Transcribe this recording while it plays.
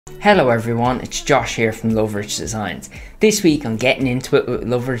Hello everyone, it's Josh here from Loveridge Designs. This week on Getting Into It with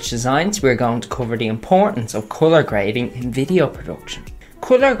Loveridge Designs, we're going to cover the importance of colour grading in video production.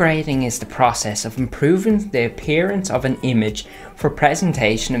 Colour grading is the process of improving the appearance of an image for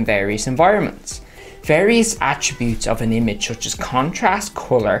presentation in various environments. Various attributes of an image such as contrast,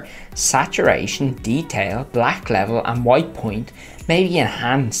 colour, saturation, detail, black level and white point may be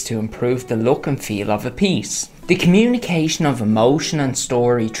enhanced to improve the look and feel of a piece. The communication of emotion and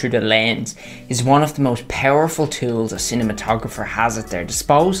story through the lens is one of the most powerful tools a cinematographer has at their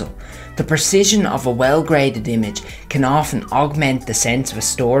disposal. The precision of a well-graded image can often augment the sense of a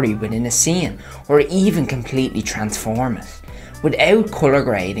story within a scene, or even completely transform it. Without colour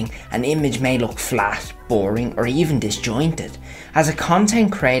grading, an image may look flat, boring, or even disjointed. As a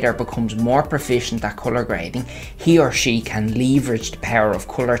content creator becomes more proficient at colour grading, he or she can leverage the power of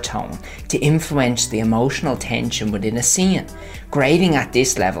colour tone to influence the emotional tension within a scene. Grading at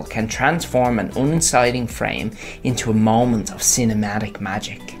this level can transform an unexciting frame into a moment of cinematic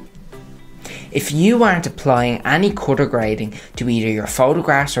magic. If you aren't applying any colour grading to either your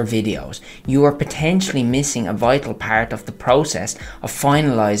photographs or videos, you are potentially missing a vital part of the process of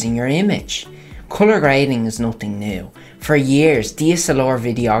finalising your image. Colour grading is nothing new. For years, DSLR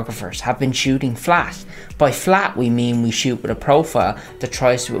videographers have been shooting flat. By flat, we mean we shoot with a profile that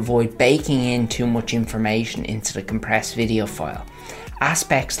tries to avoid baking in too much information into the compressed video file.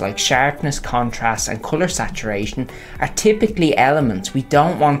 Aspects like sharpness, contrast and colour saturation are typically elements we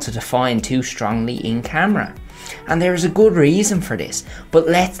don't want to define too strongly in camera. And there is a good reason for this, but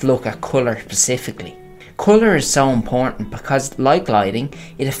let's look at colour specifically. Colour is so important because, like lighting,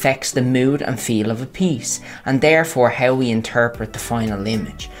 it affects the mood and feel of a piece, and therefore how we interpret the final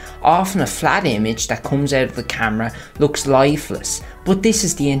image. Often a flat image that comes out of the camera looks lifeless, but this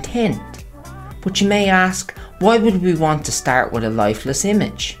is the intent. But you may ask, why would we want to start with a lifeless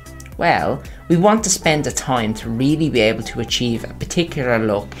image? Well, we want to spend the time to really be able to achieve a particular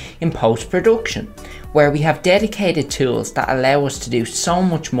look in post-production, where we have dedicated tools that allow us to do so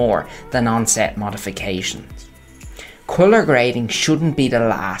much more than on-set modifications. Colour grading shouldn't be the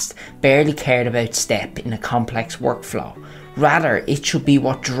last, barely cared about step in a complex workflow. Rather, it should be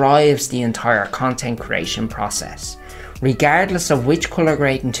what drives the entire content creation process. Regardless of which colour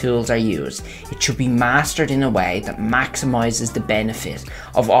grading tools are used, it should be mastered in a way that maximises the benefit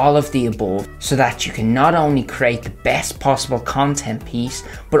of all of the above, so that you can not only create the best possible content piece,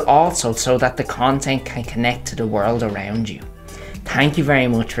 but also so that the content can connect to the world around you. Thank you very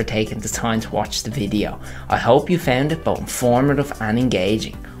much for taking the time to watch the video. I hope you found it both informative and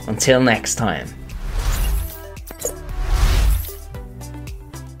engaging. Until next time.